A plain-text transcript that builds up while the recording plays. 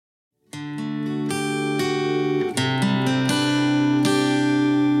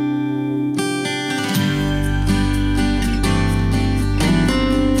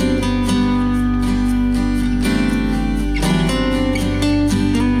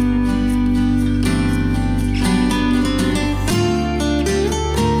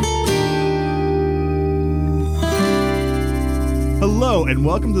Hello, and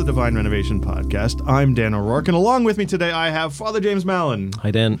welcome to the Divine Renovation Podcast. I'm Dan O'Rourke, and along with me today I have Father James Mallon. Hi,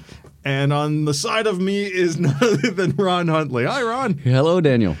 Dan. And on the side of me is none other than Ron Huntley. Hi, Ron. Hello,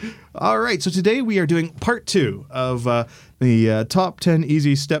 Daniel. All right, so today we are doing part 2 of the top 10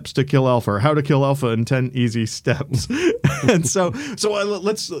 easy steps to kill alpha, or how to kill alpha in 10 easy steps. And so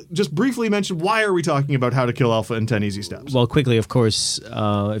let's just briefly mention, why are we talking about how to kill alpha in 10 easy steps? Well, quickly, of course,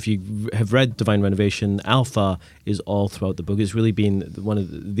 if you have read Divine Renovation, alpha is all throughout the book. It's really been one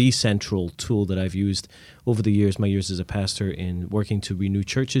of the central tool that I've used over the years, my years as a pastor, in working to renew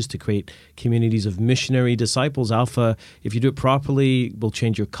churches, to create communities of missionary disciples. Alpha, if you do it properly, will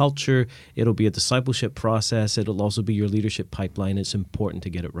change your culture. It'll be a discipleship process. It'll also be your leadership pipeline. It's important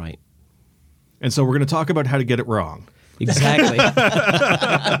to get it right. And so we're going to talk about how to get it wrong. Exactly.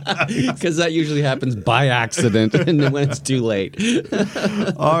 Because that usually happens by accident and when it's too late.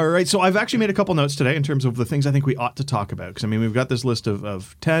 All right. So I've actually made a couple notes today in terms of the things I think we ought to talk about. Because, I mean, we've got this list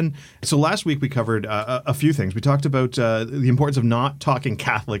of 10. So last week we covered a few things. We talked about the importance of not talking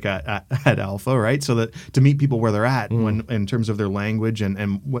Catholic at Alpha, right? So that to meet people where they're at when in terms of their language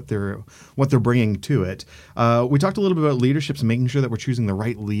and what they're bringing to it. We talked a little bit about leaderships and making sure that we're choosing the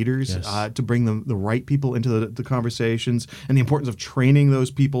right leaders to bring the right people into the conversation. And the importance of training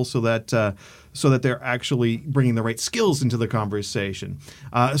those people so that they're actually bringing the right skills into the conversation.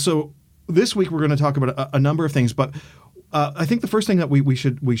 So this week we're going to talk about a number of things, but I think the first thing that we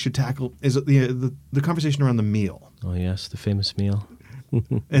should tackle is the conversation around the meal. Oh yes, the famous meal.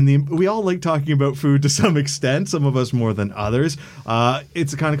 And we all like talking about food to some extent, some of us more than others.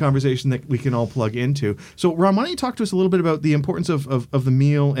 It's the kind of conversation that we can all plug into. So, Ron, why don't you talk to us a little bit about the importance of the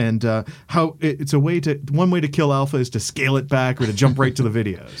meal and how it's one way to kill alpha is to scale it back or to jump right to the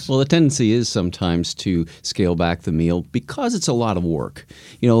videos. Well, the tendency is sometimes to scale back the meal because it's a lot of work.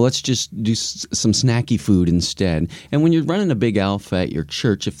 You know, let's just do some snacky food instead. And when you're running a big alpha at your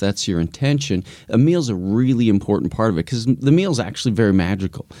church, if that's your intention, a meal's a really important part of it because the meal's actually very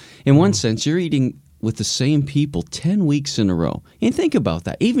magical. In one sense, you're eating with the same people 10 weeks in a row. And think about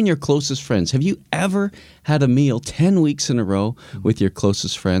that. Even your closest friends. Have you ever had a meal 10 weeks in a row with your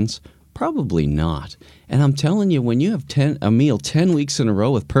closest friends? Probably not. And I'm telling you, when you have a meal 10 weeks in a row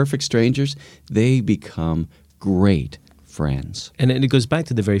with perfect strangers, they become great friends. And it goes back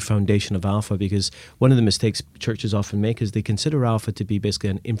to the very foundation of Alpha, because one of the mistakes churches often make is they consider Alpha to be basically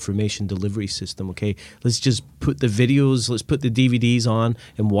an information delivery system. Okay, let's just put the videos, let's put the DVDs on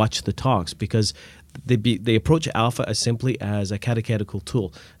and watch the talks, because they approach Alpha as simply as a catechetical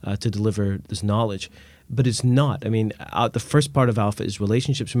tool to deliver this knowledge. But it's not. I mean, the first part of Alpha is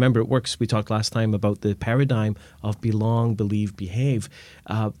relationships. Remember, it works. We talked last time about the paradigm of belong, believe, behave.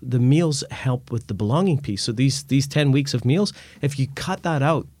 The meals help with the belonging piece. So these 10 weeks of meals, if you cut that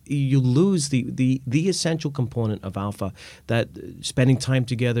out, you lose the essential component of Alpha, that spending time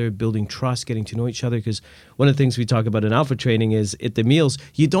together, building trust, getting to know each other. Because one of the things we talk about in Alpha training is at the meals,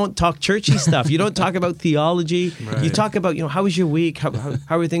 you don't talk churchy stuff. You don't talk about theology. Right. You talk about, how was your week? How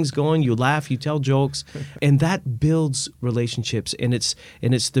are things going? You laugh, you tell jokes. And that builds relationships. And it's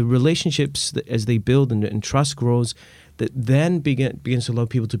the relationships that, as they build and trust grows, that then begins to allow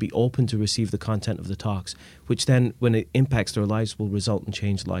people to be open to receive the content of the talks, which then, when it impacts their lives, will result in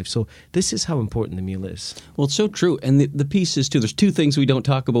changed lives. So this is how important the meal is. Well, it's so true. And the piece is, too, there's two things we don't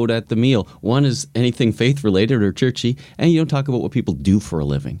talk about at the meal. One is anything faith-related or churchy, and you don't talk about what people do for a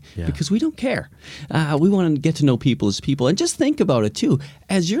living, because we don't care. We want to get to know people as people. And just think about it, too.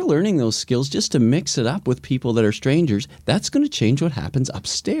 As you're learning those skills, just to mix it up with people that are strangers, that's going to change what happens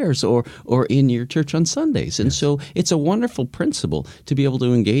upstairs or in your church on Sundays. And so it's a wonderful principle to be able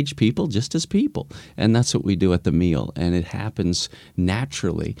to engage people just as people. And that's what we do at the meal. And it happens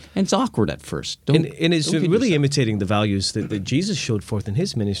naturally. And it's awkward at first. And it's really imitating the values that Jesus showed forth in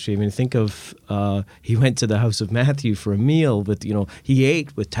his ministry. I mean, think of, he went to the house of Matthew for a meal with, he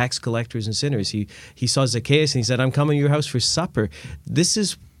ate with tax collectors and sinners. He saw Zacchaeus and he said, I'm coming to your house for supper. This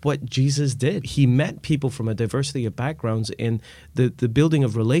is what Jesus did. He met people from a diversity of backgrounds, and the building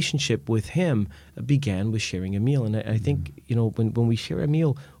of relationship with him began with sharing a meal. And I think, when we share a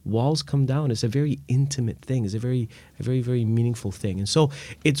meal, walls come down. It's a very intimate thing. It's a very, very meaningful thing. And so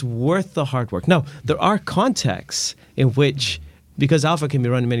it's worth the hard work. Now, there are contexts in which, because Alpha can be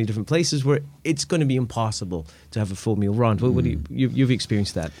run in many different places, where it's going to be impossible to have a full meal. Ron, what do you've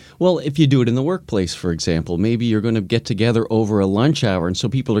experienced that? Well, if you do it in the workplace, for example, maybe you're going to get together over a lunch hour, and so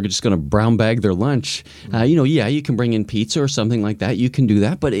people are just going to brown bag their lunch. You can bring in pizza or something like that. You can do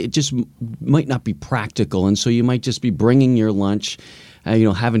that, but it just might not be practical, and so you might just be bringing your lunch,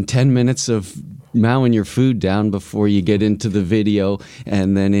 having 10 minutes of mowing your food down before you get into the video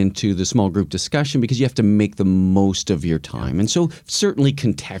and then into the small group discussion, because you have to make the most of your time. And so certainly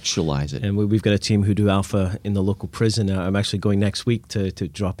contextualize it. And we've got a team who do Alpha in the local prison. I'm actually going next week to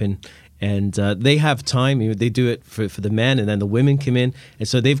drop in. And they have time. They do it for the men, and then the women come in. And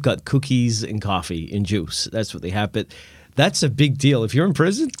so they've got cookies and coffee and juice. That's what they have. But that's a big deal. If you're in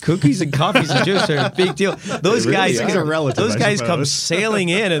prison, cookies and coffees and juice are a big deal. Those guys, those guys come sailing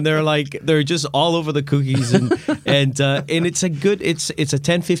in, and they're just all over the cookies, and it's a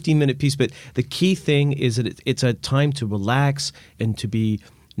 10-15 minute piece. But the key thing is that it's a time to relax and to be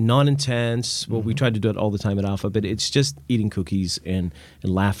non-intense. Well, we try to do it all the time at Alpha, but it's just eating cookies and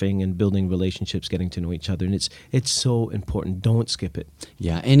laughing and building relationships, getting to know each other, and it's so important. Don't skip it.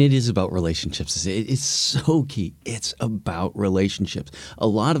 Yeah, and it is about relationships. It's so key. It's about relationships. A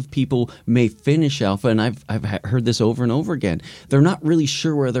lot of people may finish Alpha, and I've heard this over and over again. They're not really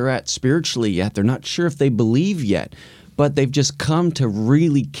sure where they're at spiritually yet. They're not sure if they believe yet. But they've just come to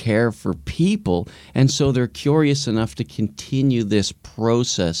really care for people, and so they're curious enough to continue this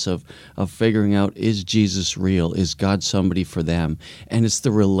process of figuring out, is Jesus real? Is God somebody for them? And it's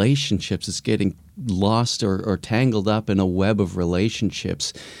the relationships. It's getting lost or tangled up in a web of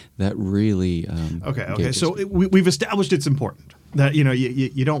relationships that really Okay. So we've established it's important. That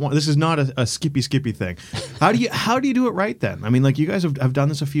you don't want, this is not a skippy thing. How do you do it right then? I mean, like, you guys have done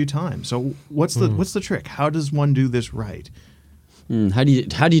this a few times. So what's the trick? How does one do this right? How do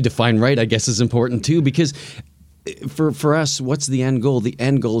you define right, I guess, is important too, because for us, what's the end goal? The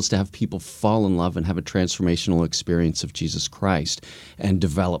end goal is to have people fall in love and have a transformational experience of Jesus Christ and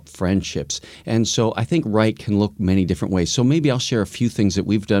develop friendships. And so I think right can look many different ways. So maybe I'll share a few things that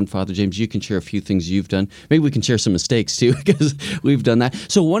we've done. Father James, you can share a few things you've done. Maybe we can share some mistakes too, because we've done that.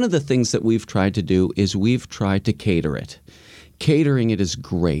 So one of the things that we've tried to do is we've tried to cater it. Catering it is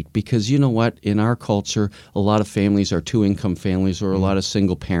great, because you know what? In our culture, a lot of families are two-income families or a lot of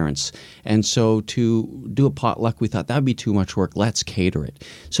single parents. And so to do a potluck, we thought that would be too much work. Let's cater it.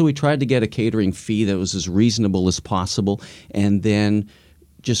 So we tried to get a catering fee that was as reasonable as possible. And then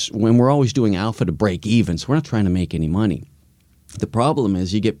just when we're always doing Alpha to break even, so we're not trying to make any money. The problem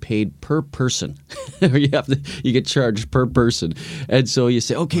is you get paid per person, or you get charged per person. And so you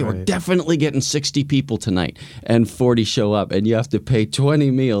say, okay, We're definitely getting 60 people tonight, and 40 show up, and you have to pay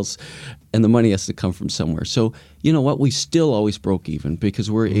 20 meals, and the money has to come from somewhere. So you know what? We still always broke even, because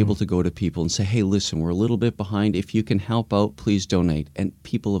we're able to go to people and say, hey, listen, we're a little bit behind. If you can help out, please donate. And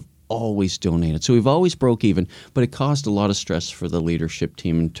people have always donated. So we've always broke even, but it caused a lot of stress for the leadership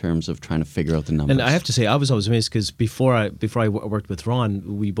team in terms of trying to figure out the numbers. And I have to say, I was always amazed, because before I worked with Ron,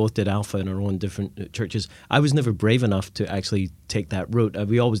 we both did Alpha in our own different churches. I was never brave enough to actually take that route.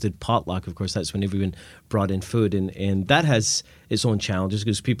 We always did potluck, of course. That's when everyone brought in food, and that has its own challenges,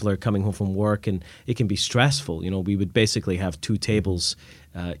 because people are coming home from work, and it can be stressful. We would basically have 2 tables,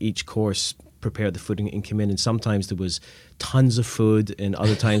 each course prepare the food and come in, and sometimes there was tons of food, and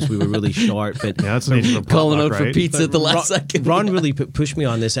other times we were really short. But that's the nature of calling potluck, out for pizza at the last second. Ron really pushed me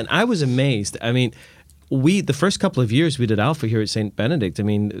on this, and I was amazed. I mean, the first couple of years we did Alpha here at St. Benedict, I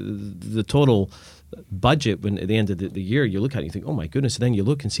mean, the total budget, when at the end of the year you look at it and you think, oh my goodness, and then you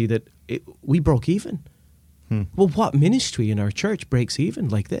look and see that we broke even. Well, what ministry in our church breaks even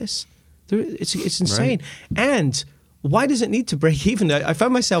like this? It's insane. Right. And why does it need to break even? I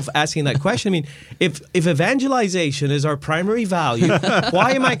found myself asking that question. I mean, if evangelization is our primary value,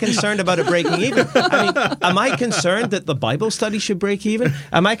 why am I concerned about it breaking even? I mean, am I concerned that the Bible study should break even?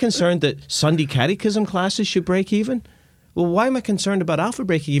 Am I concerned that Sunday catechism classes should break even? Well, why am I concerned about Alpha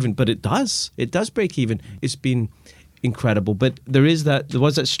breaking even? But it does. It does break even. It's been incredible. But there was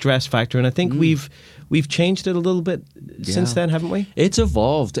that stress factor, and I think we've changed it a little bit since then, haven't we? It's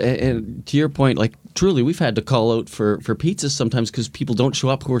evolved, and to your point, like, truly, we've had to call out for pizzas sometimes because people don't show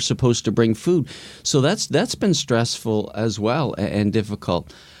up who are supposed to bring food. So that's been stressful as well and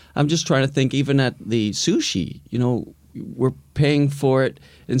difficult. I'm just trying to think, even at the sushi, we're paying for it,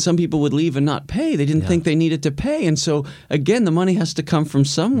 and some people would leave and not pay. They didn't think they needed to pay. And so, again, the money has to come from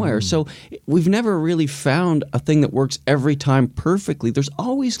somewhere. So we've never really found a thing that works every time perfectly. There's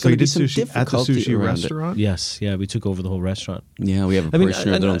always going to be some difficulty at the sushi around restaurant? It. Yes, we took over the whole restaurant. Yeah, we have a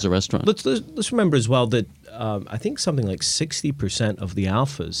parishioner that owns a restaurant. Let's remember as well that I think something like 60% of the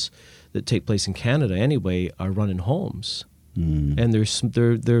Alphas that take place in Canada anyway are run in homes. And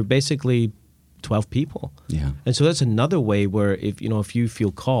they're basically 12 people. Yeah. And so that's another way where if you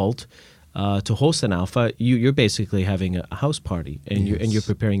feel called to host an Alpha, you're basically having a house party, and you're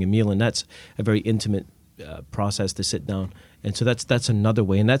preparing a meal, and that's a very intimate process to sit down. And so that's another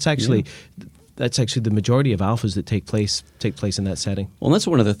way. And that's actually that's actually the majority of alphas that take place in that setting. Well, that's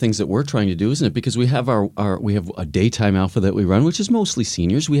one of the things that we're trying to do, isn't it? Because we have we have a daytime alpha that we run, which is mostly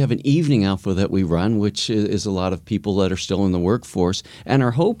seniors. We have an evening alpha that we run, which is a lot of people that are still in the workforce. And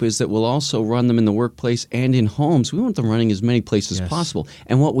our hope is that we'll also run them in the workplace and in homes. We want them running as many places as possible.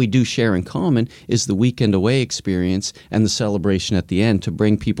 And what we do share in common is the weekend away experience and the celebration at the end to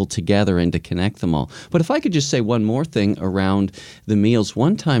bring people together and to connect them all. But if I could just say one more thing around the meals.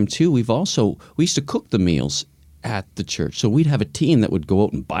 One time, too, we used to cook the meals at the church. So we'd have a team that would go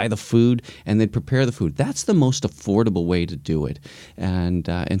out and buy the food, and they'd prepare the food. That's the most affordable way to do it. And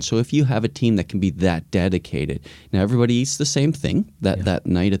so if you have a team that can be that dedicated, now everybody eats the same thing that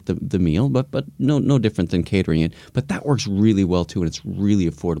night at the meal, but no different than catering it. But that works really well too, and it's really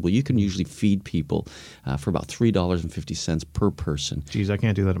affordable. You can usually feed people for about $3.50 per person. Geez, I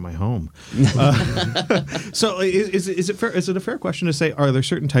can't do that at my home. So is it fair? Is it a fair question to say, are there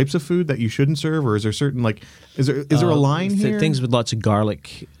certain types of food that you shouldn't serve, or is there certain is there a line here? Things with lots of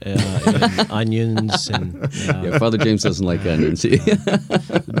garlic, and onions, and yeah, Father James doesn't like onions.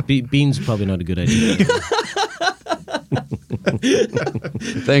 Beans probably not a good idea.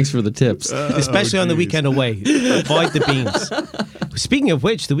 Thanks for the tips, especially on the weekend away. Avoid the beans. Speaking of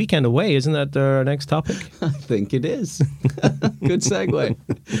which, the weekend away, isn't that our next topic? I think it is. Good segue.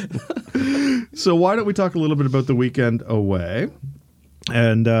 So why don't we talk a little bit about the weekend away?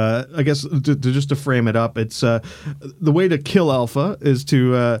 And I guess just to frame it up, it's the way to kill alpha is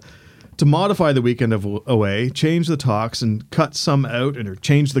to modify the weekend away, change the talks, and cut some out, or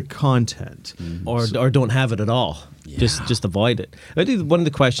change the content, or don't have it at all. Yeah. Just avoid it. I think one of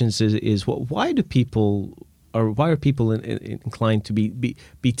the questions is why are people inclined to be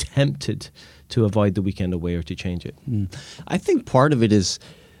tempted to avoid the weekend away or to change it? I think part of it is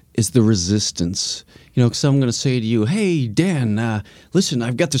the resistance. Because I'm going to say to you, hey, Dan, listen,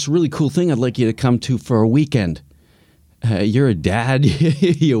 I've got this really cool thing I'd like you to come to for a weekend. You're a dad,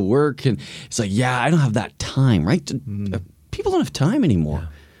 you work, and it's like, yeah, I don't have that time, right? People don't have time anymore. Yeah.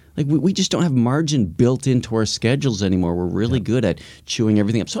 Like we just don't have margin built into our schedules anymore. We're really good at chewing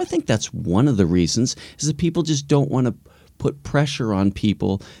everything up. So I think that's one of the reasons, is that people just don't want to put pressure on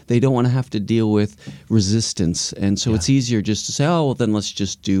people. They don't want to have to deal with resistance. And so it's easier just to say, oh, well, then let's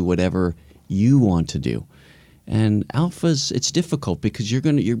just do whatever you want to do. And alphas, it's difficult because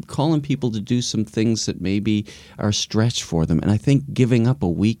you're calling people to do some things that maybe are a stretch for them. And I think giving up a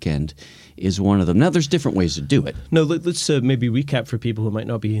weekend is one of them. Now, there's different ways to do it. No, let's maybe recap for people who might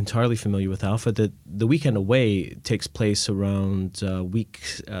not be entirely familiar with alpha. That the weekend away takes place around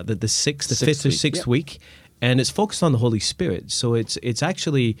the fifth or sixth week, and it's focused on the Holy Spirit. So it's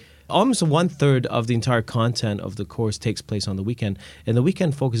actually almost 1/3 of the entire content of the course takes place on the weekend, and the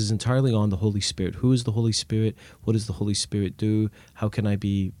weekend focuses entirely on the Holy Spirit. Who is the Holy Spirit? What does the Holy Spirit do? How can I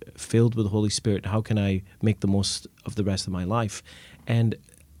be filled with the Holy Spirit? How can I make the most of the rest of my life? And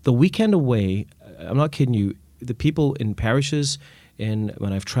the weekend away, I'm not kidding you, the people in parishes, and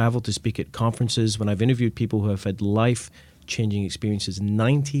when I've traveled to speak at conferences, when I've interviewed people who have had life-changing experiences,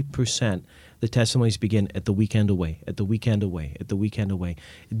 90% the testimonies begin at the weekend away, at the weekend away, at the weekend away.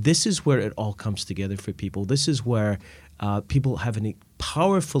 This is where it all comes together for people. This is where people have a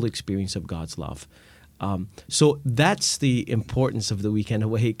powerful experience of God's love. So that's the importance of the weekend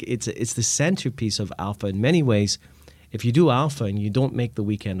away. It's the centerpiece of alpha in many ways. If you do alpha and you don't make the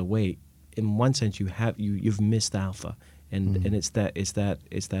weekend away, in one sense you've missed alpha. And it's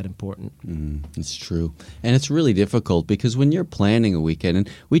that important. It's true. And it's really difficult because when you're planning a weekend, and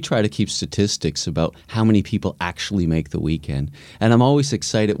we try to keep statistics about how many people actually make the weekend. And I'm always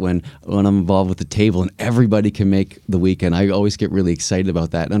excited when I'm involved with the table and everybody can make the weekend. I always get really excited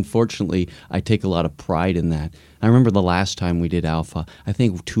about that. And unfortunately, I take a lot of pride in that. I remember the last time we did Alpha, I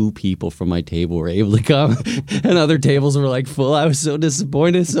think 2 people from my table were able to come and other tables were like full. I was so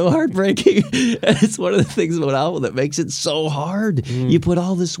disappointed, so heartbreaking. And it's one of the things about Alpha that makes it so hard. You put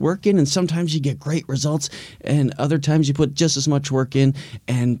all this work in and sometimes you get great results and other times you put just as much work in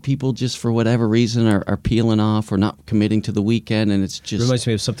and people just for whatever reason are peeling off or not committing to the weekend, and it's just... It reminds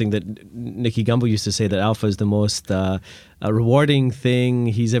me of something that Nicky Gumbel used to say, that Alpha is the most... a rewarding thing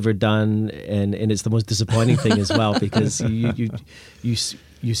he's ever done, and it's the most disappointing thing as well, because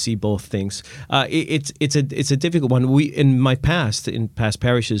you see both things. It's a difficult one. In past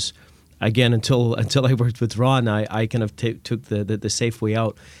parishes, again until I worked with Ron, I kind of took the safe way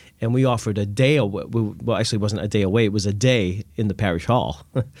out, and we offered a day away. Well, actually, it wasn't a day away; it was a day in the parish hall.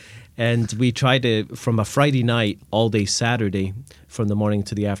 And we tried to, from a Friday night all day Saturday, from the morning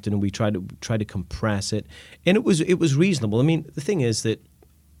to the afternoon, we tried to compress it, and it was reasonable. I mean, the thing is that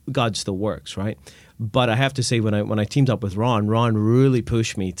God still works, right? But I have to say, when I teamed up with Ron really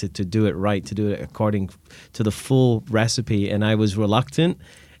pushed me to do it right, to do it according to the full recipe, and I was reluctant.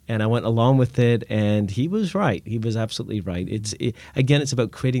 And I went along with it, and he was right. He was absolutely right. Again, it's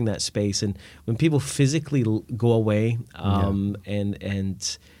about creating that space. And when people physically go away,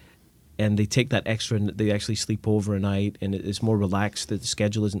 and they take that extra, and they actually sleep over a night, and it's more relaxed. The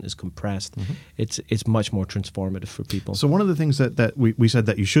schedule isn't as compressed. It's much more transformative for people. So one of the things that we said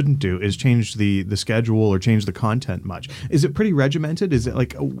that you shouldn't do is change the schedule or change the content much. Is it pretty regimented? Is it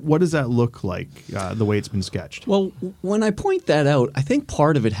like, what does that look like, the way it's been sketched? Well, when I point that out, I think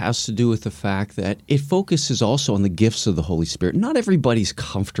part of it has to do with the fact that it focuses also on the gifts of the Holy Spirit. Not everybody's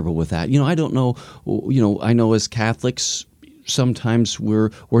comfortable with that. I don't know, I know as Catholics, sometimes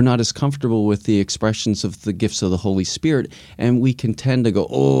we're not as comfortable with the expressions of the gifts of the Holy Spirit, and we can tend to go,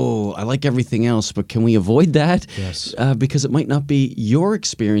 oh, I like everything else, but can we avoid that? Yes. Because it might not be your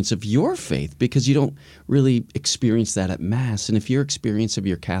experience of your faith, because you don't really experience that at Mass. And if your experience of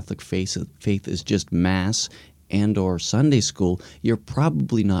your Catholic faith is just Mass and or Sunday school, you're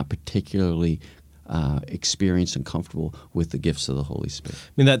probably not particularly experienced and comfortable with the gifts of the Holy Spirit.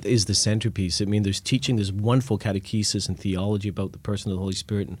 I mean, that is the centerpiece. I mean, there's teaching, there's wonderful catechesis and theology about the person of the Holy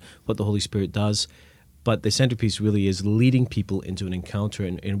Spirit and what the Holy Spirit does. But the centerpiece really is leading people into an encounter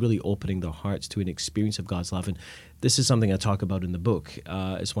and really opening their hearts to an experience of God's love. And this is something I talk about in the book.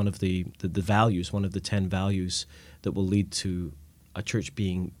 It's one of the values, one of the 10 values that will lead to a church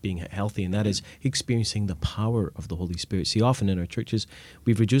being healthy, and that is experiencing the power of the Holy Spirit. See, often in our churches,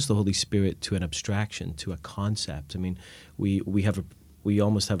 we've reduced the Holy Spirit to an abstraction, to a concept. I mean, we may have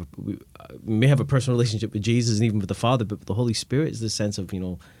a personal relationship with Jesus and even with the Father, but the Holy Spirit is the sense of,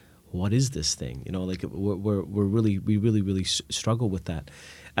 what is this thing? Like we really struggle with that.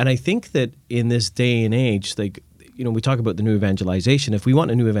 And I think that in this day and age, like, we talk about the new evangelization. If we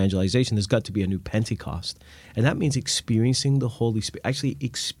want a new evangelization, there's got to be a new Pentecost. And that means experiencing the Holy Spirit, actually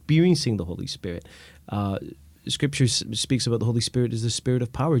experiencing the Holy Spirit. Scripture speaks about the Holy Spirit as the Spirit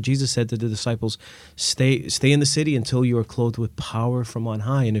of power. Jesus said to the disciples, stay in the city until you are clothed with power from on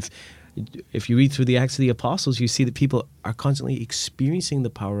high. And if you read through the Acts of the Apostles, you see that people are constantly experiencing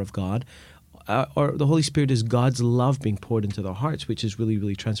the power of God, or the Holy Spirit is God's love being poured into their hearts, which is really,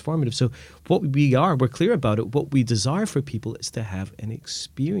 really transformative. So we're clear about it. What we desire for people is to have an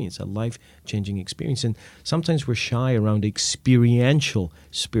experience, a life-changing experience. And sometimes we're shy around experiential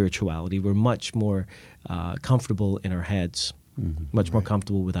spirituality. We're much more comfortable in our heads. Much more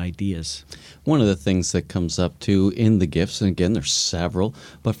comfortable with ideas. One of the things that comes up too in the gifts, and again, there's several,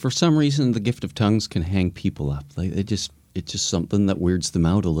 but for some reason the gift of tongues can hang people up. It's just something that weirds them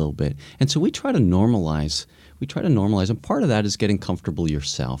out a little bit. And so we try to normalize, and part of that is getting comfortable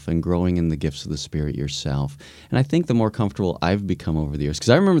yourself and growing in the gifts of the Spirit yourself. And I think the more comfortable I've become over the years, because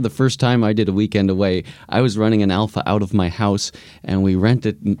I remember the first time I did a weekend away, I was running an Alpha out of my house, and we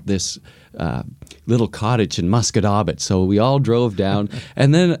rented this little cottage in Musquodoboit. So we all drove down,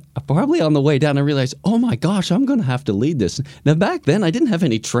 and then probably on the way down, I realized, oh my gosh, I'm going to have to lead this. Now back then, I didn't have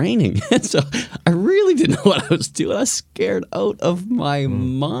any training, and so I really didn't know what I was doing. I was scared out of my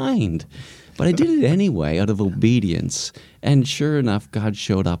mind. But I did it anyway out of obedience. And sure enough, God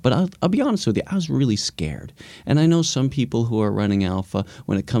showed up. But I'll be honest with you, I was really scared. And I know some people who are running Alpha,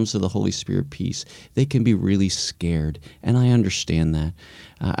 when it comes to the Holy Spirit piece, they can be really scared. And I understand that.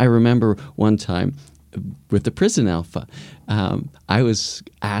 I remember one time with the prison Alpha, I was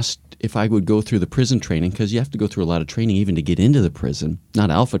asked if I would go through the prison training, because you have to go through a lot of training even to get into the prison. Not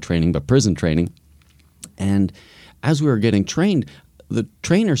Alpha training, but prison training. And as we were getting trained, the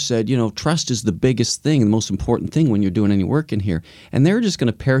trainer said, trust is the biggest thing, the most important thing when you're doing any work in here. And they were just going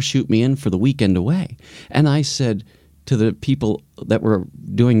to parachute me in for the weekend away. And I said to the people that were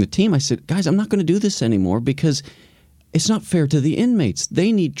doing the team, I said, guys, I'm not going to do this anymore because it's not fair to the inmates.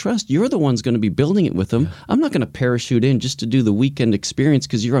 They need trust. You're the ones going to be building it with them. Yeah. I'm not going to parachute in just to do the weekend experience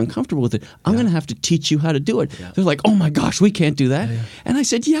because you're uncomfortable with it. I'm going to have to teach you how to do it. Yeah. They're like, oh my gosh, we can't do that. Yeah. And I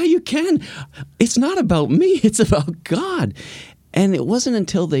said, yeah, you can. It's not about me. It's about God. And it wasn't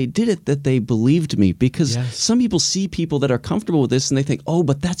until they did it that they believed me, because some people see people that are comfortable with this and they think, oh,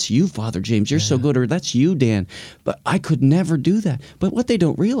 but that's you, Father James. You're so good. Or that's you, Dan. But I could never do that. But what they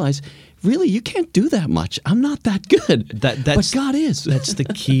don't realize, really, you can't do that much. I'm not that good. But God is. That's the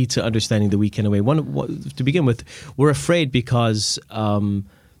key to understanding the weekend away. To begin with, we're afraid because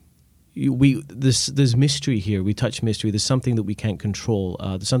there's mystery here. We touch mystery. There's something that we can't control.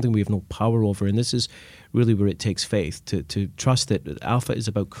 There's something we have no power over. And this is really where it takes faith to trust that Alpha is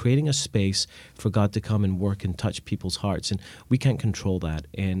about creating a space for God to come and work and touch people's hearts. And we can't control that.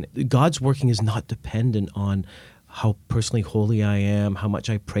 And God's working is not dependent on how personally holy I am, how much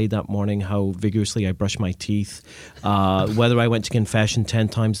I prayed that morning, how vigorously I brushed my teeth, whether I went to confession 10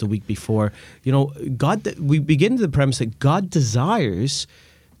 times the week before. We begin to the premise that God desires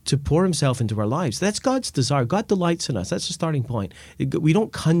to pour himself into our lives. That's God's desire. God delights in us. That's the starting point. We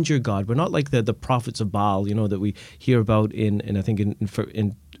don't conjure God. We're not like the prophets of Baal, that we hear about in I think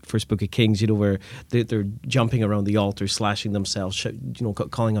in First Book of Kings, where they're jumping around the altar, slashing themselves,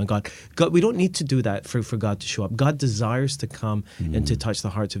 calling on God. We don't need to do that for God to show up. God desires to come and to touch the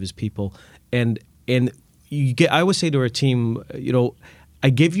hearts of his people. And I always say to our team, I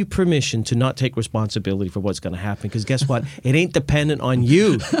give you permission to not take responsibility for what's going to happen, because guess what? It ain't dependent on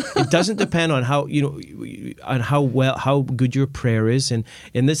you. It doesn't depend on how how good your prayer is, and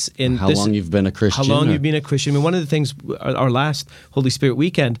how long you've been a Christian. How long you've been a Christian. I mean, one of the things, our last Holy Spirit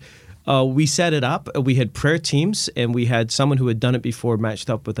weekend, we set it up. We had prayer teams, and we had someone who had done it before matched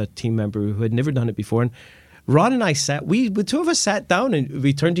up with a team member who had never done it before, and Ron and I the two of us sat down and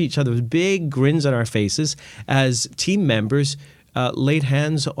we turned to each other with big grins on our faces as team members. Laid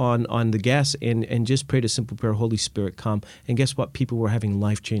hands on the guests and just prayed a simple prayer, Holy Spirit, come. And guess what? People were having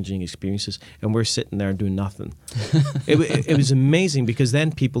life-changing experiences, and we're sitting there doing nothing. It was amazing, because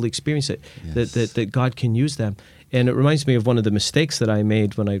then people experience it, yes, that God can use them. And it reminds me of one of the mistakes that I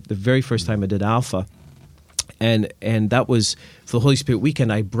made the very first time I did Alpha. And that was for the Holy Spirit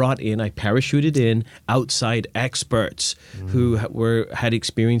weekend. I parachuted in outside experts who had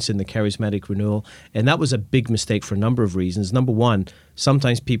experience in the charismatic renewal, and that was a big mistake for a number of reasons. Number one,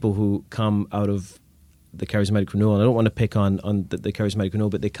 sometimes people who come out of the charismatic renewal, and I don't want to pick on the charismatic renewal,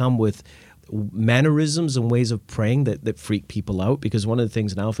 but they come with mannerisms and ways of praying that freak people out, because one of the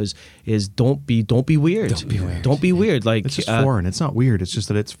things in Alpha is don't be weird. Don't be weird. Like, it's just foreign. It's not weird. It's just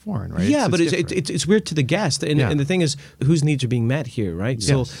that it's foreign, right? Yeah, it's weird to the guest. And the thing is, whose needs are being met here, right?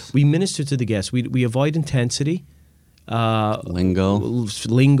 Yes. So we minister to the guest. We avoid intensity. Lingo,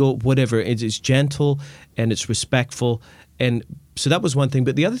 whatever. It's gentle and it's respectful. And so that was one thing.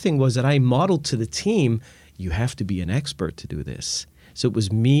 But the other thing was that I modeled to the team, you have to be an expert to do this. So it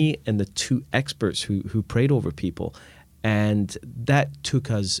was me and the two experts who prayed over people. And that took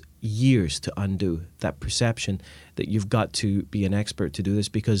us years to undo, that perception that you've got to be an expert to do this,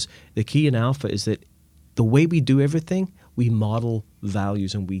 because the key in Alpha is that the way we do everything, we model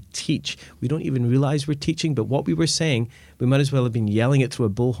values and we teach. We don't even realize we're teaching, but what we were saying, we might as well have been yelling it through a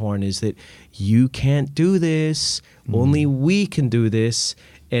bullhorn, is that you can't do this, only we can do this.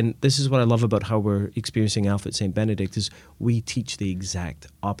 And this is what I love about how we're experiencing Alpha at St. Benedict, is we teach the exact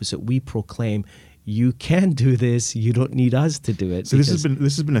opposite. We proclaim, you can do this, you don't need us to do it. So this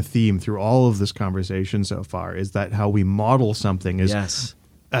has been a theme through all of this conversation so far, is that how we model something is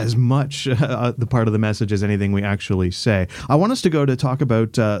as much the part of the message as anything we actually say. I want us to go to talk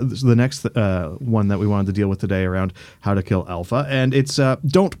about the next one that we wanted to deal with today around how to kill Alpha, and it's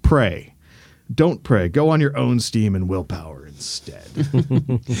don't pray. Don't pray. Go on your own steam and willpower instead.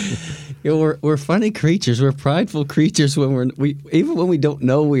 We're funny creatures. We're prideful creatures even when we don't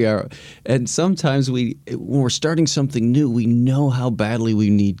know we are. And sometimes when we're starting something new, we know how badly we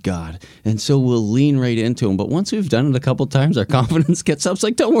need God, and so we'll lean right into Him. But once we've done it a couple times, our confidence gets up. It's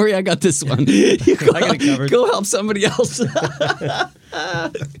like, don't worry, I got this one. I got it covered. Go help somebody else.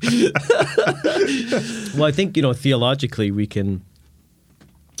 Well, I think theologically we can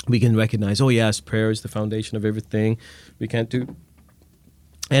recognize, oh yes, prayer is the foundation of everything. We can't do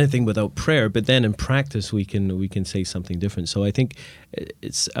anything without prayer. But then in practice, we can say something different. So I think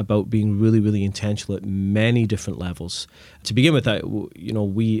it's about being really, really intentional at many different levels. To begin with,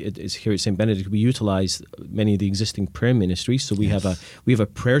 we here at St. Benedict, we utilize many of the existing prayer ministries. So we have a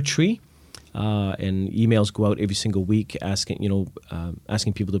prayer tree. And emails go out every single week asking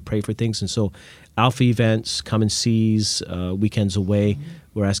people to pray for things. And so Alpha events, come and sees, weekends away,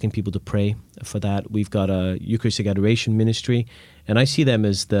 we're asking people to pray for that. We've got a Eucharistic Adoration ministry, and I see them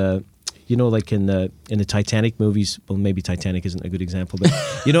as like in the Titanic movies. Well, maybe Titanic isn't a good example, but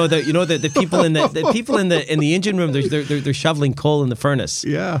the people in the engine room, they're shoveling coal in the furnace.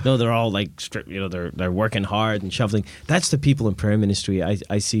 Yeah. No, they're all like they're working hard and shoveling. That's the people in prayer ministry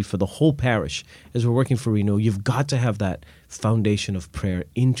I see for the whole parish as we're working for Renew. You've got to have that foundation of prayer,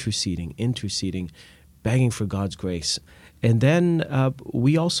 interceding, begging for God's grace, and then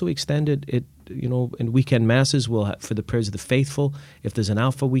we also extended it. In weekend masses, we'll have for the prayers of the faithful. If there's an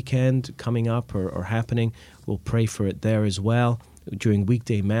Alpha weekend coming up or happening, we'll pray for it there as well during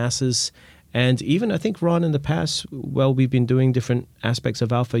weekday masses. And even, I think, Ron, in the past, we've been doing different aspects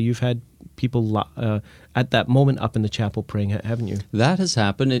of Alpha. You've had people at that moment up in the chapel praying, haven't you? That has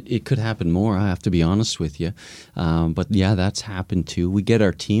happened. It could happen more, I have to be honest with you. But yeah, that's happened too. We get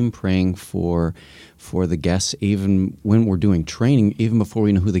our team praying for the guests even when we're doing training, even before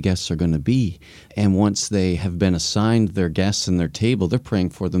we know who the guests are going to be. And once they have been assigned their guests and their table, they're praying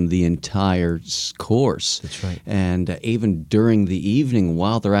for them the entire course. That's right. And even during the evening,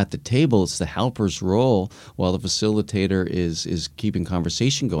 while they're at the table, it's the helper's role, while the facilitator is keeping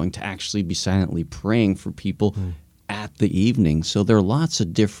conversation going, to actually be silently praying for people at the evening. So there are lots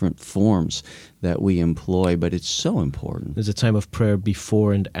of different forms that we employ, but it's so important. There's a time of prayer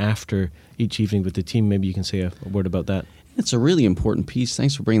before and after each evening with the team. Maybe you can say a word about that. It's a really important piece.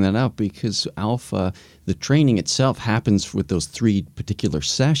 Thanks for bringing that up, because Alpha, the training itself happens with those 3 particular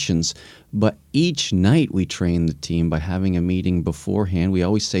sessions, but each night we train the team by having a meeting beforehand. We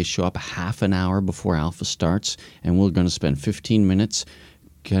always say show up a half an hour before Alpha starts, and we're going to spend 15 minutes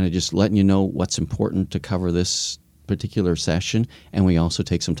kind of just letting you know what's important to cover this particular session, and we also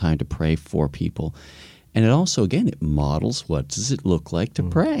take some time to pray for people. And it also, again, it models what does it look like to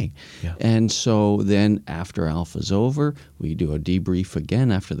pray. Yeah. And so then after Alpha's over, we do a debrief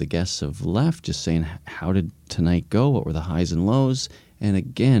again after the guests have left, just saying, how did tonight go? What were the highs and lows? And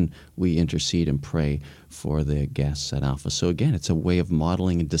again, we intercede and pray for the guests at Alpha. So again, it's a way of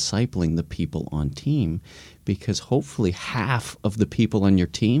modeling and discipling the people on team, because hopefully half of the people on your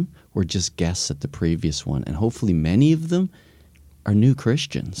team were just guests at the previous one. And hopefully many of them are new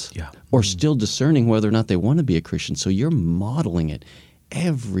Christians, or still discerning whether or not they want to be a Christian. So you're modeling it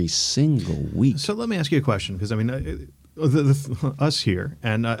every single week. So let me ask you a question, because I mean, us here,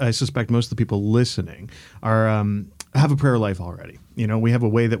 and I suspect most of the people listening are have a prayer life already. You know, we have a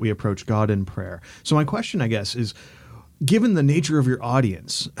way that we approach God in prayer. So my question, I guess, is, given the nature of your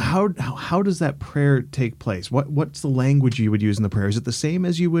audience, how does that prayer take place? What's the language you would use in the prayer? Is it the same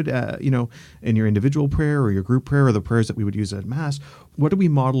as you would, in your individual prayer or your group prayer, or the prayers that we would use at Mass? What are we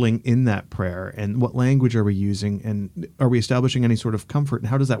modeling in that prayer, and what language are we using, and are we establishing any sort of comfort, and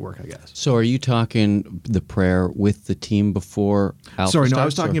how does that work, I guess? So are you talking the prayer with the team before Alpha Sorry, no, starts, I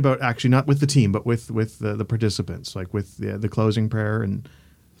was talking about actually not with the team, but with the participants, like with the closing prayer and...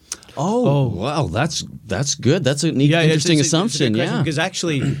 Oh, wow, that's good. That's an interesting assumption. Because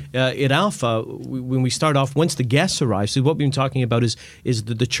actually, at Alpha, when we start off, once the guests arrive, so what we've been talking about is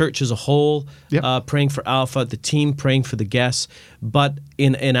the church as a whole praying for Alpha, the team praying for the guests. But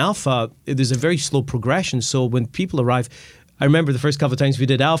in Alpha, there's a very slow progression. So when people arrive, I remember the first couple of times we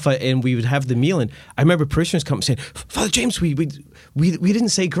did Alpha and we would have the meal, and I remember parishioners come saying, Father James, we didn't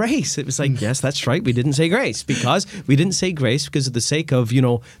say grace. It was like, yes, that's right, we didn't say grace, because we didn't say grace because of the sake of,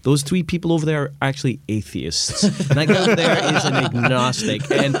 those 3 people over there are actually atheists. And that guy over there is an agnostic,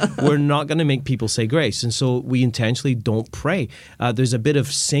 and we're not going to make people say grace. And so we intentionally don't pray. There's a bit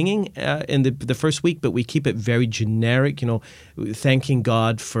of singing in the first week, but we keep it very generic, thanking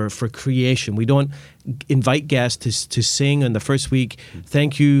God for creation. We don't invite guests to sing in the first week,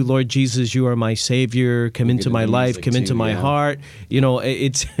 thank you, Lord Jesus, you are my Savior, come into my life, come into my heart.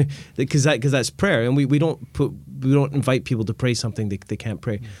 It's because that's prayer, and we don't invite people to pray something they can't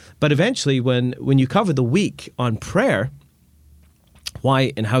pray. But eventually, when you cover the week on prayer,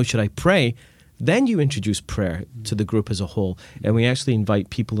 why and how should I pray, then you introduce prayer to the group as a whole. And we actually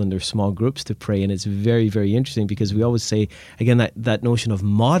invite people in their small groups to pray, and it's very, very interesting, because we always say, again, that notion of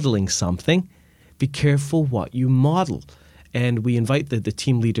modeling something. Be careful what you model. And we invite the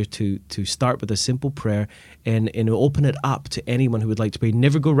team leader to start with a simple prayer and open it up to anyone who would like to pray.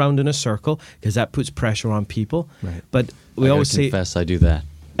 Never go around in a circle, because that puts pressure on people. Right. But we always say... I do that.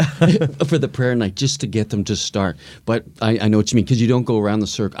 For the prayer night, just to get them to start. But I know what you mean, because you don't go around the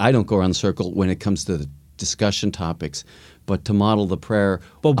circle. I don't go around the circle when it comes to the discussion topics. But to model the prayer,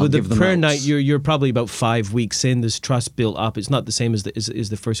 but with the prayer night, you're probably about 5 weeks in. There's trust built up. It's not the same as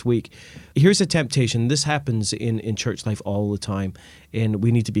the first week. Here's a temptation. This happens in church life all the time, and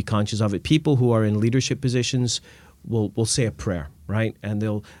we need to be conscious of it. People who are in leadership positions will say a prayer, right? And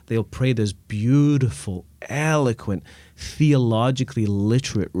they'll pray this beautiful, eloquent, theologically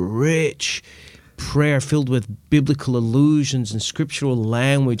literate, rich prayer filled with biblical allusions and scriptural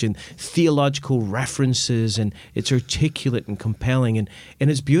language and theological references, and it's articulate and compelling, and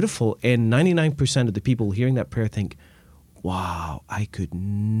it's beautiful. And 99% of the people hearing that prayer think, wow, I could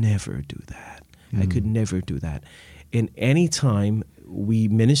never do that. I could never do that. And any time we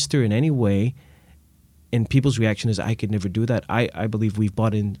minister in any way, and people's reaction is, I could never do that, I believe we've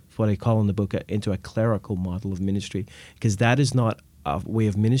bought in what I call in the book into a clerical model of ministry, because that is not a way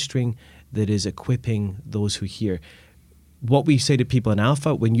of ministering that is equipping those who hear. What we say to people in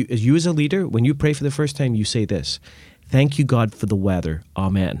Alpha, when you as a leader, when you pray for the first time, you say this: thank you, God, for the weather.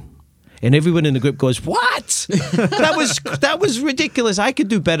 Amen. And everyone in the group goes, what? That was ridiculous. I could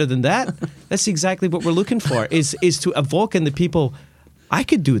do better than that. That's exactly what we're looking for, is to evoke in the people, I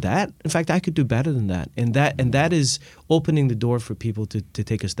could do that. In fact, I could do better than that. And that is opening the door for people to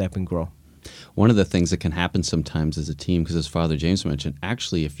take a step and grow. One of the things that can happen sometimes as a team, because as Father James mentioned,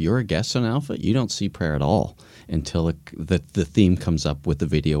 actually, if you're a guest on Alpha, you don't see prayer at all until the theme comes up with the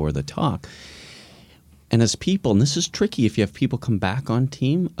video or the talk. And as people, and this is tricky if you have people come back on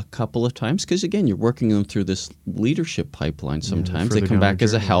team a couple of times, because again, you're working them through this leadership pipeline sometimes. They come back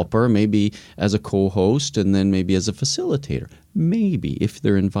as a helper, maybe as a co-host, and then maybe as a facilitator. Maybe, if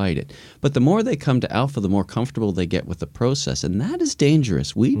they're invited. But the more they come to Alpha, the more comfortable they get with the process. And that is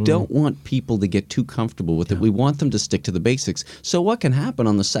dangerous. We don't want people to get too comfortable with it. We want them to stick to the basics. So what can happen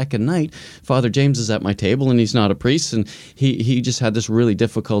on the second night? Father James is at my table, and he's not a priest, and he just had this really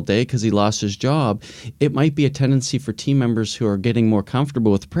difficult day because he lost his job. It might be a tendency for team members who are getting more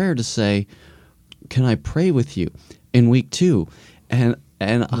comfortable with prayer to say, can I pray with you in week 2? And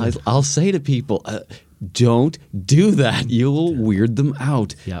I'll say to people, don't do that. You'll weird them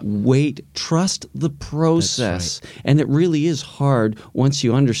out. Yep. Wait, trust the process. That's right. And it really is hard once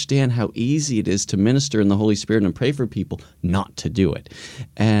you understand how easy it is to minister in the Holy Spirit and pray for people not to do it.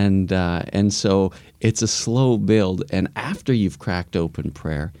 And so it's a slow build. And after you've cracked open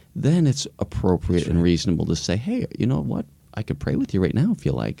prayer, then it's appropriate and reasonable to say, hey, you know what? I could pray with you right now if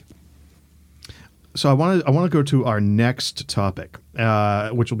you like. So I want to go to our next topic,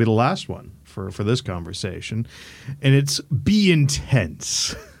 which will be the last one for this conversation, and it's be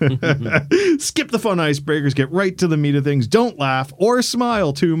intense. Skip the fun icebreakers, get right to the meat of things. Don't laugh or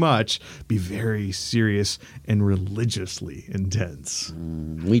smile too much. Be very serious and religiously intense.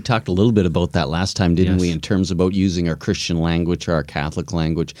 We talked a little bit about that last time, didn't Yes. we, in terms about using our Christian language or our Catholic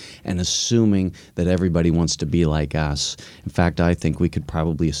language and assuming that everybody wants to be like us. In fact, I think we could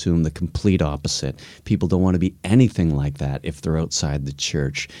probably assume the complete opposite. People don't want to be anything like that if they're outside the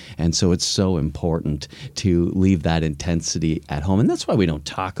church. And so it's so important to leave that intensity at home. And that's why we don't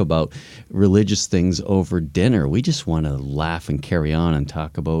talk about religious things over dinner. We just want to laugh and carry on and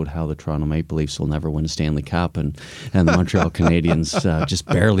talk about how the Toronto Maple Leafs will never win a Stanley Cup and the Montreal Canadiens just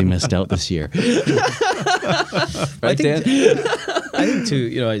barely missed out this year. Right, Dan? I think too,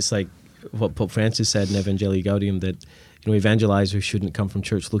 it's like what Pope Francis said in Evangelii Gaudium, that evangelizers shouldn't come from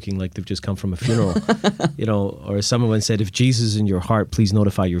church looking like they've just come from a funeral. Or someone once said, if Jesus is in your heart, please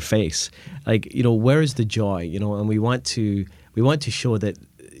notify your face. Like, where is the joy? And we want to show that,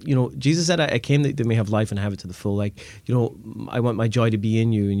 Jesus said, I came that they may have life and have it to the full. Like, I want my joy to be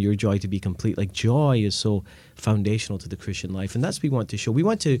in you and your joy to be complete. Like, joy is so foundational to the Christian life. And that's what we want to show. We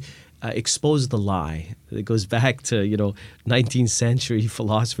want to expose the lie. It goes back to, 19th century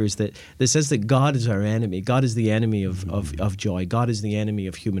philosophers that says that God is our enemy. God is the enemy of joy. God is the enemy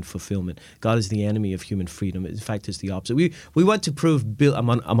of human fulfillment. God is the enemy of human freedom. In fact, it's the opposite. We want to prove, I'm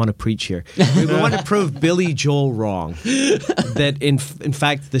on a preach here. We want to prove Billy Joel wrong. That in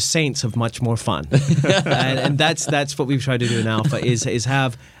fact, the saints have much more fun. and that's what we've tried to do in Alpha is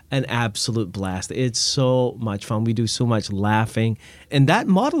have an absolute blast. It's so much fun. We do so much laughing, and that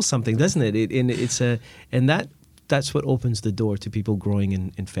models something, doesn't it? That's what opens the door to people growing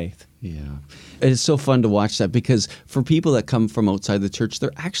in faith. Yeah. It's so fun to watch that because for people that come from outside the church,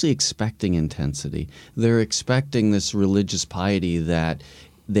 they're actually expecting intensity. They're expecting this religious piety that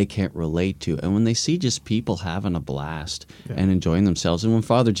they can't relate to. And when they see just people having a blast and enjoying themselves, and when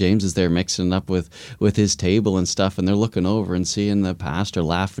Father James is there mixing up with his table and stuff, and they're looking over and seeing the pastor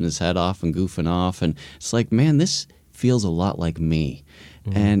laughing his head off and goofing off, and it's like, man, this feels a lot like me.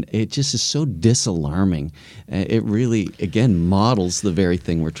 Mm-hmm. And it just is so disalarming. It really, again, models the very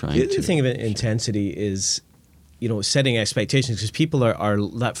thing we're trying to. The other thing about intensity is, setting expectations, because people are,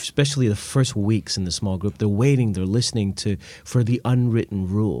 especially the first weeks in the small group, they're waiting, they're listening for the unwritten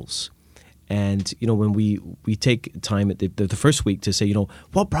rules. And, when we take time at the first week to say,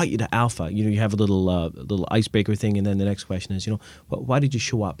 what brought you to Alpha? You have a little icebreaker thing, and then the next question is, why did you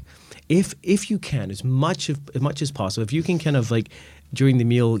show up? If you can, as much as possible, if you can kind of like during the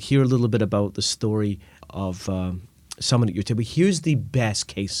meal hear a little bit about the story of someone at your table, here's the best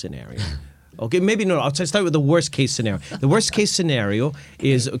case scenario. Okay, maybe no. I'll start with the worst case scenario. The worst case scenario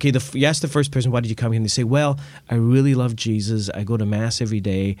is, okay, you ask the first person, why did you come here? And they say, well, I really love Jesus. I go to Mass every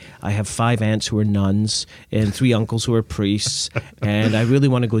day. I have 5 aunts who are nuns and 3 uncles who are priests. And I really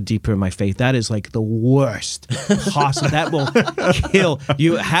want to go deeper in my faith. That is like the worst possible. That will kill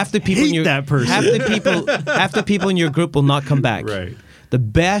you. Half the people in your that person. half the people in your group will not come back. Right. The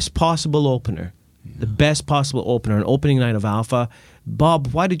best possible opener. The best possible opener, an opening night of Alpha. Bob,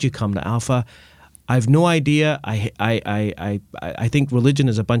 why did you come to Alpha? I have no idea. I think religion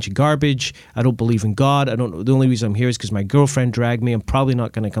is a bunch of garbage. I don't believe in God. I don't. The only reason I'm here is because my girlfriend dragged me. I'm probably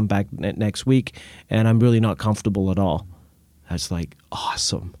not going to come back next week, and I'm really not comfortable at all. That's like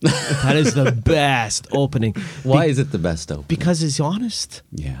awesome. That is the best opening. Why is it the best opening? Because it's honest.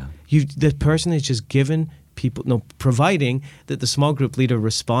 Yeah. The person is just given people, providing that the small group leader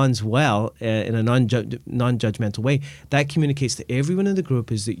responds well in a non-judgmental way. That communicates to everyone in the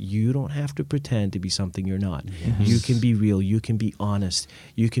group is that you don't have to pretend to be something you're not. Yes. You can be real. You can be honest.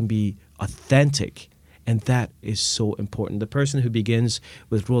 You can be authentic. And that is so important. The person who begins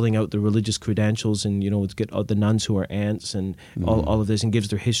with rolling out the religious credentials and, get out the nuns who are aunts and all of this and gives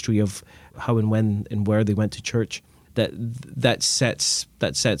their history of how and when and where they went to church, that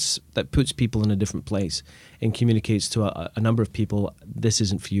puts people in a different place and communicates to a number of people, this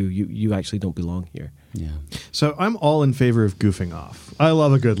isn't for you. You actually don't belong here. Yeah. So I'm all in favor of goofing off. I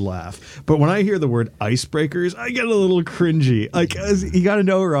love a good laugh. But when I hear the word icebreakers, I get a little cringy. Like, you got to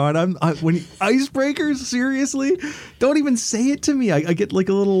know, Ron, icebreakers, seriously? Don't even say it to me. I get like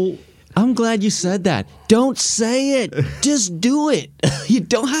a little... I'm glad you said that. Don't say it. Just do it. You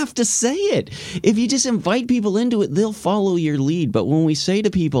don't have to say it. If you just invite people into it, they'll follow your lead. But when we say to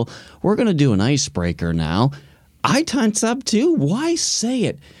people, we're going to do an icebreaker now, I tense up too. Why say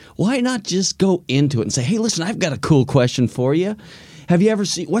it? Why not just go into it and say, hey, listen, I've got a cool question for you. Have you ever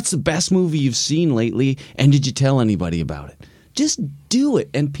seen, what's the best movie you've seen lately? And did you tell anybody about it? Just do it,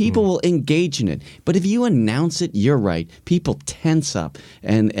 and people will engage in it. But if you announce it, you're right. People tense up,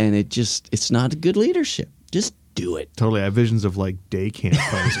 and it's not good leadership. Just do it. Totally. I have visions of like day camp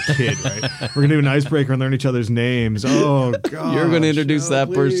when I was a kid, right? We're going to do an icebreaker and learn each other's names. Oh, God. You're going to introduce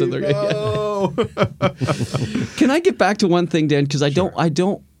that person. No. Can I get back to one thing, Dan? Because I don't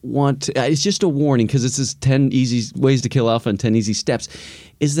want to, it's just a warning, because it's this 10 easy ways to kill alpha and 10 easy steps,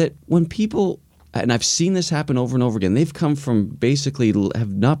 is that when people... And I've seen this happen over and over again. They've come from basically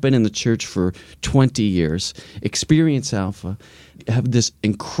have not been in the church for 20 years, experience alpha, have this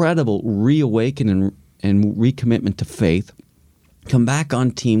incredible reawakening and recommitment to faith, come back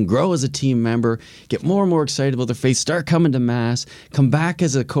on team, grow as a team member, get more and more excited about their faith, start coming to Mass, come back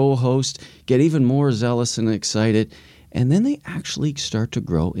as a co-host, get even more zealous and excited, and then they actually start to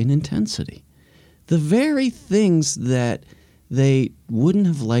grow in intensity. The very things that they wouldn't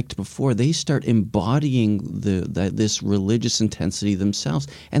have liked before, they start embodying this religious intensity themselves,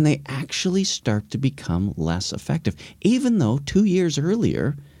 and they actually start to become less effective, even though 2 years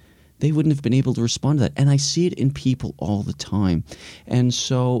earlier they wouldn't have been able to respond to that. And I see it in people all the time. And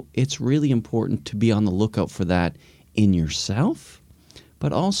so it's really important to be on the lookout for that in yourself,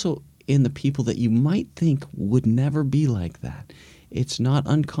 but also in the people that you might think would never be like that. It's not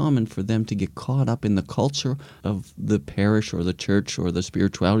uncommon for them to get caught up in the culture of the parish or the church or the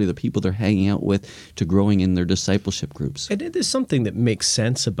spirituality of the people they're hanging out with to growing in their discipleship groups. And there's something that makes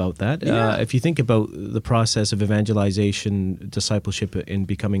sense about that. Yeah. If you think about the process of evangelization, discipleship in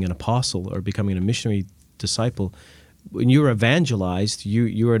becoming an apostle or becoming a missionary disciple, when you're evangelized,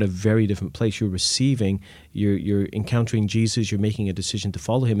 you're at a very different place. You're receiving, you're encountering Jesus, you're making a decision to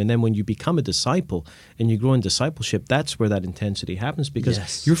follow him. And then when you become a disciple and you grow in discipleship, that's where that intensity happens,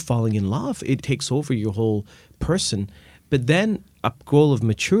 because you're falling in love. It takes over your whole person. But then a goal of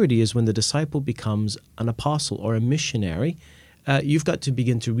maturity is when the disciple becomes an apostle or a missionary. You've got to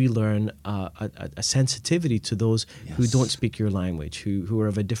begin to relearn a sensitivity to those who don't speak your language, who are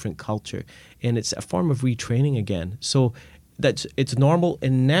of a different culture. And it's a form of retraining again. So it's normal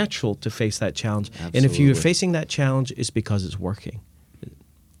and natural to face that challenge. Absolutely. And if you're facing that challenge, it's because it's working.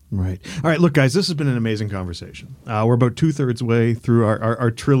 Right. All right. Look, guys, this has been an amazing conversation. We're about 2/3 way through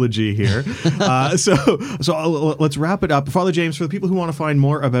our trilogy here. So let's wrap it up. Father James, for the people who want to find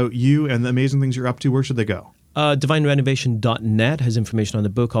more about you and the amazing things you're up to, where should they go? DivineRenovation.net has information on the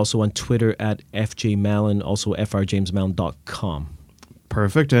book, also on Twitter at FJMallon, also frjamesmallon.com.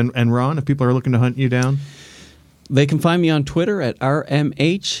 Perfect. And Ron, if people are looking to hunt you down? They can find me on Twitter at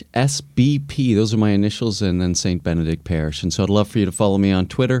RMHSBP. Those are my initials, and then St. Benedict Parish. And so I'd love for you to follow me on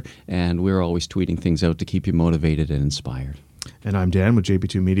Twitter, and we're always tweeting things out to keep you motivated and inspired. And I'm Dan with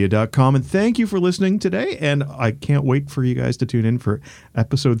jp2media.com, and thank you for listening today. And I can't wait for you guys to tune in for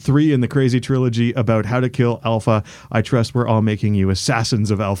episode 3 in the crazy trilogy about how to kill Alpha. I trust we're all making you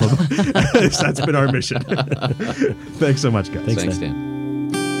assassins of Alpha. That's been our mission. Thanks so much, guys. Thanks Dan.